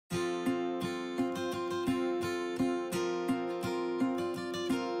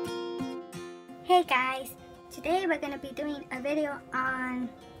Hey guys, today we're going to be doing a video on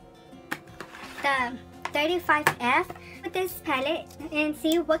the 35F with this palette and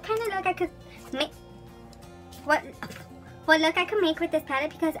see what kind of look I could make, what look I could make with this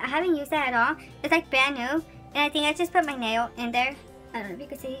palette, because I haven't used it at all. It's like brand new, and I think I just put my nail in there. I don't know if you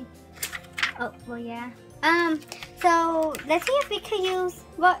can see. Oh, well yeah. So let's see if we could use,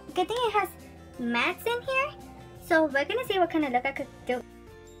 well, good thing it has mattes in here. So we're going to see what kind of look I could do.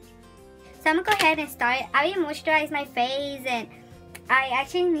 So I'm going to go ahead and start. I already moisturized my face and I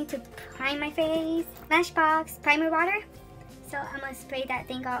actually need to prime my face. Smashbox primer water. So I'm going to spray that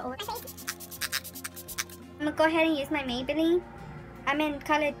thing all over my face. I'm going to go ahead and use my Maybelline. I'm in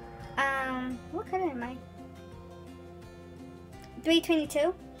color, what color am I?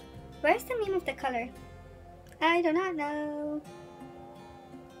 322. Where's the name of the color? I do not know.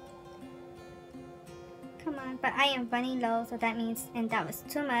 Come on, but I am running low, so that means, and that was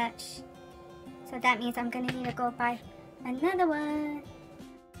too much. So that means I'm gonna need to go buy another one.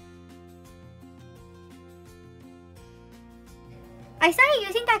 I started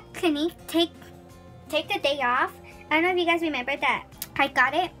using that Clinique take the day off. I don't know if you guys remember that. I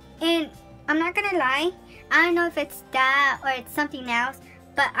got it, and I'm not gonna lie, I don't know if it's that or it's something else,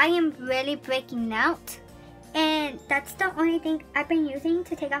 but I am really breaking out, and that's the only thing I've been using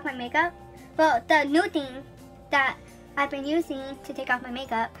to take off my makeup. Well, the new thing that I've been using to take off my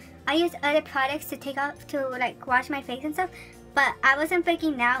makeup. I use other products to take off, to like wash my face and stuff, but I wasn't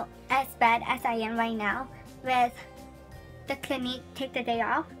breaking out as bad as I am right now with the Clinique take the day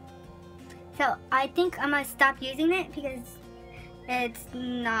off. So I think I'm gonna stop using it because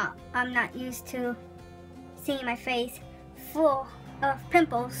I'm not used to seeing my face full of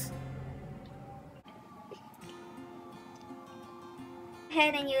pimples. Go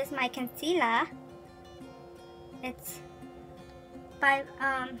ahead and use my concealer. It's by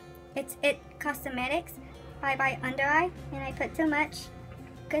it's It Cosmetics by Under Eye, and I put too much.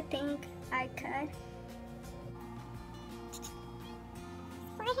 Good thing I could.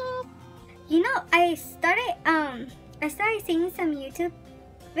 You know, I started seeing some YouTube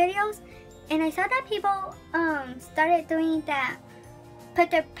videos, and I saw that people started doing that, put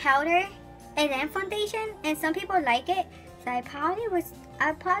their powder and then foundation, and some people like it. So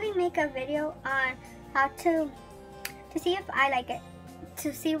I'll probably make a video on how to see if I like it,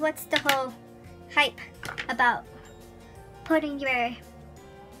 to see what's the whole hype about putting your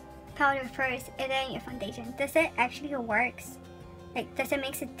powder first and then your foundation. Does it actually works? Like, does it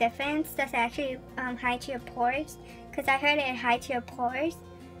make a difference? Does it actually hide your pores? Because I heard it hides your pores.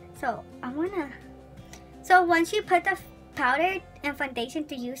 So so once you put the powder and foundation,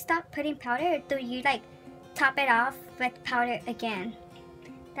 do you stop putting powder, or do you like top it off with powder again?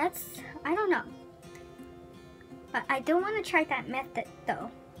 I don't know. But I do want to try that method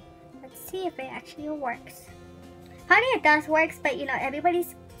though. Let's see if it actually works. Probably it does work, but you know,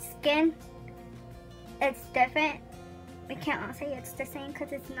 everybody's skin, it's different. We can't all say it's the same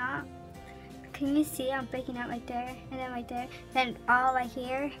because it's not. Can you see I'm breaking out right there, and then right there, then all right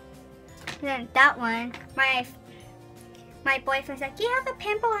here, and then that one. My boyfriend's like, you have a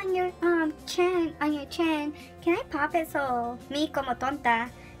pimple on your chin, Can I pop it? So me como tonta,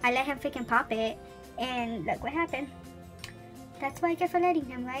 I let him freaking pop it, and look what happened. That's what I get for letting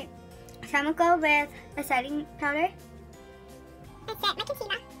him, right? So I'm gonna go with a setting powder. That's it, my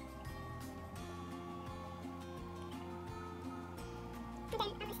concealer. And then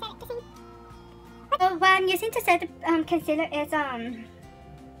I'm gonna set it the same. So what I'm using to set the concealer is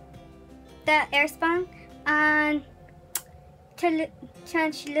the Airspun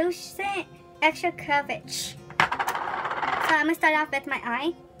translucent extra coverage. So I'm gonna start off with my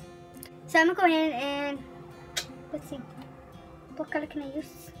eye. So I'm gonna go in and let's see, what color can I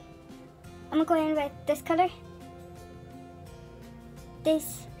use? I'm gonna go in with this color.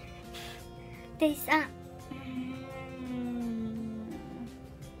 This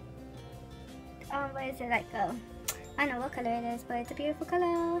what is it, like I don't know what color it is, but it's a beautiful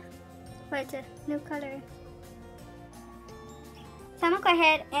color. But it's a new color. So I'm gonna go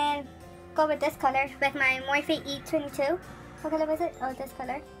ahead and go with this color with my Morphe E22. What color was it? Oh, this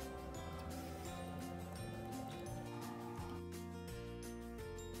color.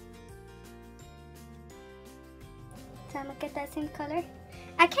 So I'm gonna get that same color.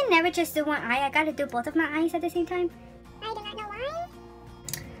 I can never just do one eye. I gotta do both of my eyes at the same time. I do not know why.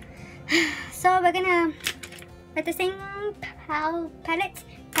 So we're gonna, with the same palette,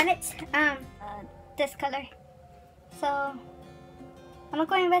 this color. So I'm gonna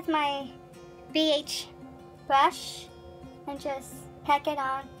go in with my BH brush and just pack it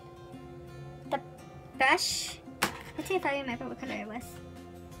on the brush. Let's see if I remember what color it was.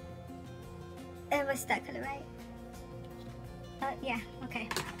 It was that color, right? Yeah, okay.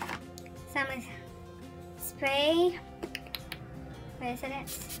 So I'm gonna spray. Where is it?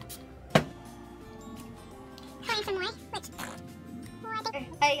 Trying some more.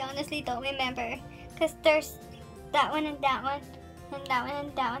 I honestly don't remember, because there's that one and that one and that one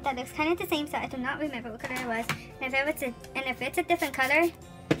and that one that looks kind of the same, so I do not remember what color it was. And if it's a different color,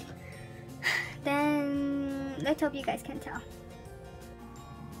 then let's hope you guys can tell.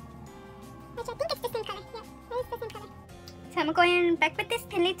 Which I think it's the same color. Yeah, it is the same color. So I'm going back with this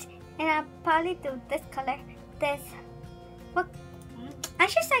palette, and I'll probably do this color. This. What? I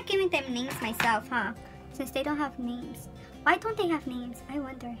should start giving them names myself, huh? Since they don't have names. Why don't they have names? I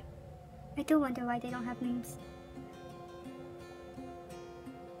wonder. I do wonder why they don't have names.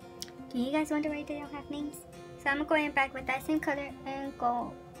 Do you guys wonder why they don't have names? So I'm going back with that same color and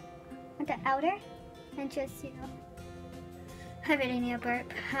go on the outer and just, you know. I really need a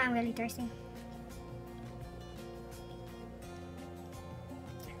burp. I'm really thirsty.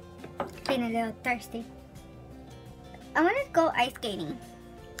 Being a little thirsty. I want to go ice skating.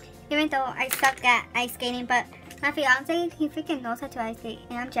 Even though I suck at ice skating, but my fiance, he freaking knows how to ice skate,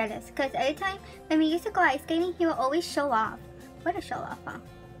 and I'm jealous. Because every time when we used to go ice skating, he would always show off. What a show off, huh?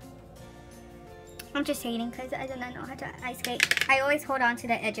 I'm just hating because I do not know how to ice skate. I always hold on to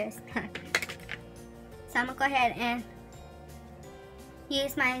the edges. So I'm gonna go ahead and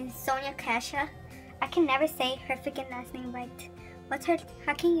use my Sonia Kasha. I can never say her freaking last name right. What's her?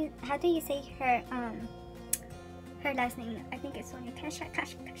 How do you say her her last name? I think it's Sonia Kasha.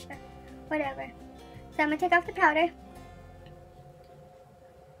 Whatever. So I'm gonna take off the powder.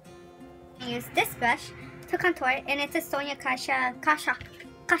 Use this brush to contour, and it's a Sonia Kasha.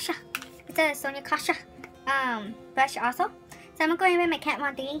 It's a Sonia Kasha brush also. So I'm gonna go in with my Kat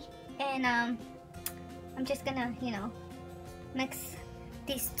Von D, and I'm just gonna, you know, mix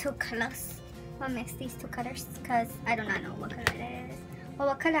these two colors. I'll mix these two colors because I do not know what color it is or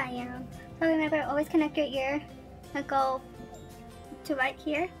what color I am. So remember, always connect your ear and go to right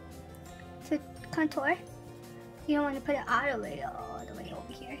here to contour. You don't want to put it all the way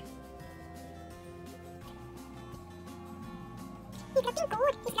over here. He's looking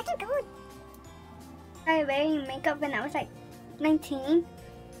good. He's looking good. I started wearing makeup when I was like 19,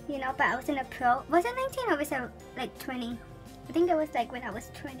 you know, but I was in a pro. Was it 19 or was it like 20? I think it was like when I was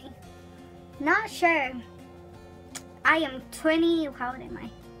 20. Not sure. I am 20. How old am I?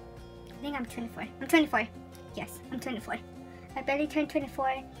 I think I'm 24. I'm 24. Yes, I'm 24. I barely turned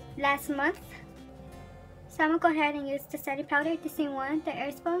 24 last month. So I'm gonna go ahead and use the setting powder, the same one, the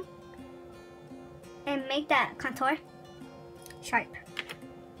Airspun, and make that contour sharp.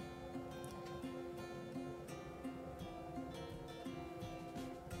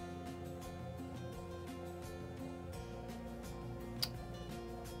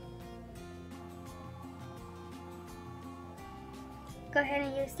 Go ahead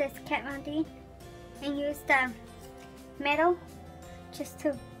and use this Kat Von D and use the metal just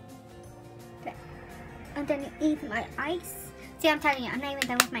to put underneath my eyes. See, I'm telling you, I'm not even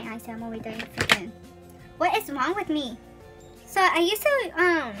done with my eyes. I'm already doing freaking. What is wrong with me? So I used to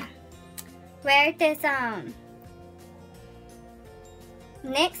wear this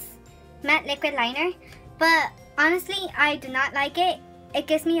NYX matte liquid liner, but honestly, I do not like it. It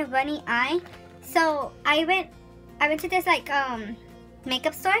gives me a runny eye. So I went to this like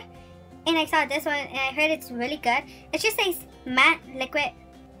makeup store, and I saw this one, and I heard it's really good. It just says matte liquid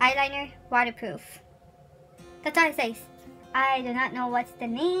eyeliner waterproof. That's all it says. I do not know what's the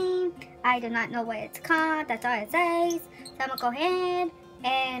name. I do not know what it's called. That's all it says. So I'm gonna go ahead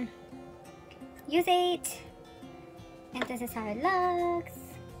and use it. And this is how it looks.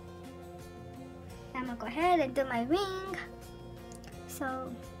 I'm gonna go ahead and do my ring.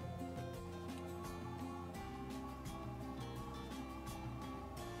 So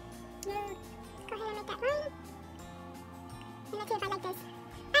yeah, go ahead and make that line. And let's see if I like this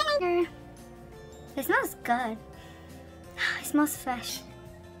eyeliner. It smells good. It smells fresh.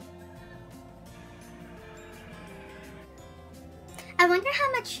 I wonder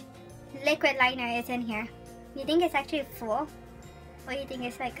how much liquid liner is in here. You think it's actually full? Or you think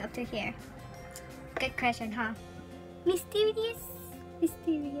it's like up to here? Good question, huh? Mysterious.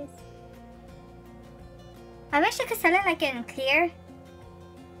 Mysterious. I wish I could sell it like in clear,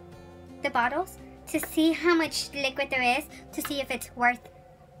 the bottles, to see how much liquid there is, to see if it's worth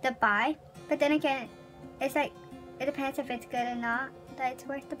the buy. But then again, it's like, it depends if it's good or not that it's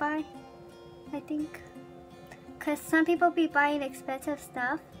worth the buy, I think. Cause some people be buying expensive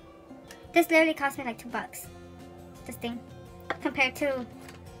stuff. This literally cost me like $2, this thing. Compared to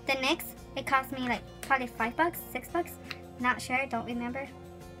the NYX, it cost me like probably $5, $6. Not sure, don't remember.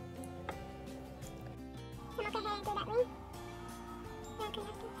 I'm gonna go ahead and do that wing. Okay.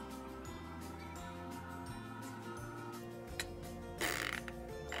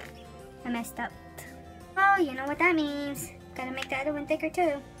 I messed up. Oh, you know what that means. Gotta make the other one thicker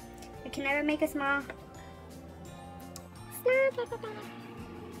too. I can never make it small. Small purple bag.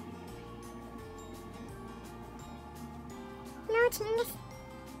 No changes.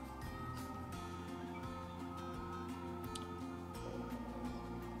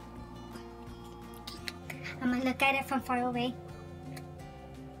 I'm gonna look at it from far away.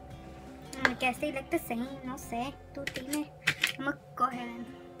 I guess they look the same. No sé. Tú dime. I'm gonna go ahead and...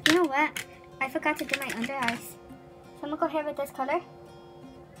 You know what? I forgot to do my under eyes. So I'm gonna go ahead with this color.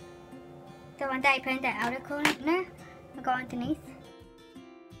 The one that I put in the outer corner. I'll go underneath.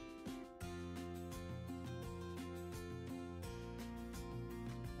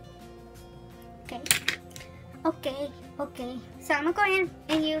 Okay. So I'm gonna go ahead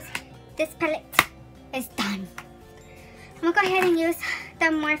and use this palette. It's done. I'm gonna go ahead and use the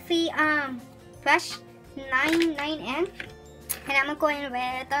Morphe brush 9N, and I'm gonna go in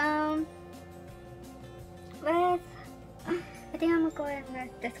I think I'm gonna go in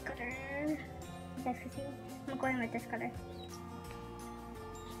with this color. You guys can see. I'm gonna go in with this color.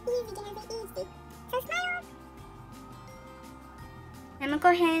 Easy, Genevieve, easy. So smile. I'm gonna go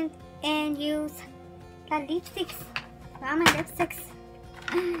ahead and use the lipsticks. Wow, my lipsticks.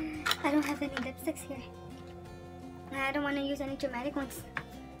 I don't have any lipsticks here. I don't want to use any dramatic ones.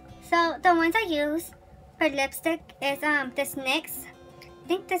 So the ones I use for lipstick is this NYX. I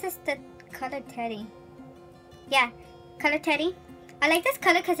think this is the color Teddy. Yeah, color Teddy. I like this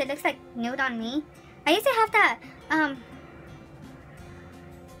color because it looks like nude on me. I used to have that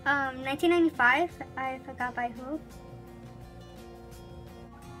 1995. I forgot by who.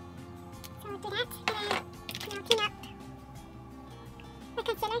 So do that, and then now clean up the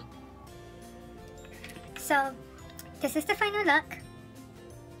concealer. So this is the final look.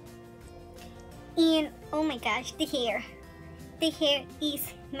 And oh my gosh, the hair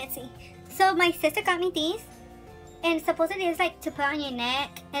is messy. So my sister got me these, and supposedly it's like to put on your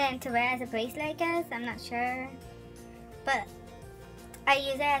neck and then to wear as a bracelet, I guess. I'm not sure, but I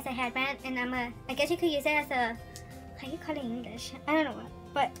use it as a headband, and I guess you could use it as a, how you call it in English? I don't know what,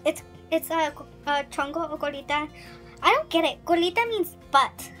 but it's a chongo or colita. I don't get it. Colita means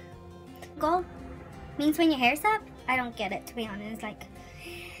butt. Go means when your hair's up. I don't get it, to be honest. Like,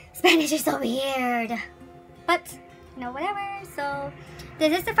 Spanish is so weird. But, you know, whatever. So,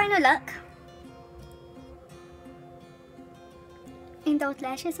 this is the final look. And those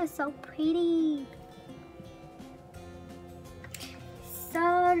lashes are so pretty.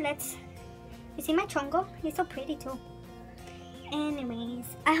 So, you see my chongo? He's so pretty too. Anyways,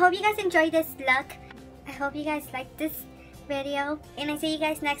 I hope you guys enjoyed this look. I hope you guys liked this video. And I see you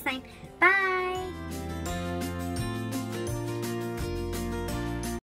guys next time. Bye!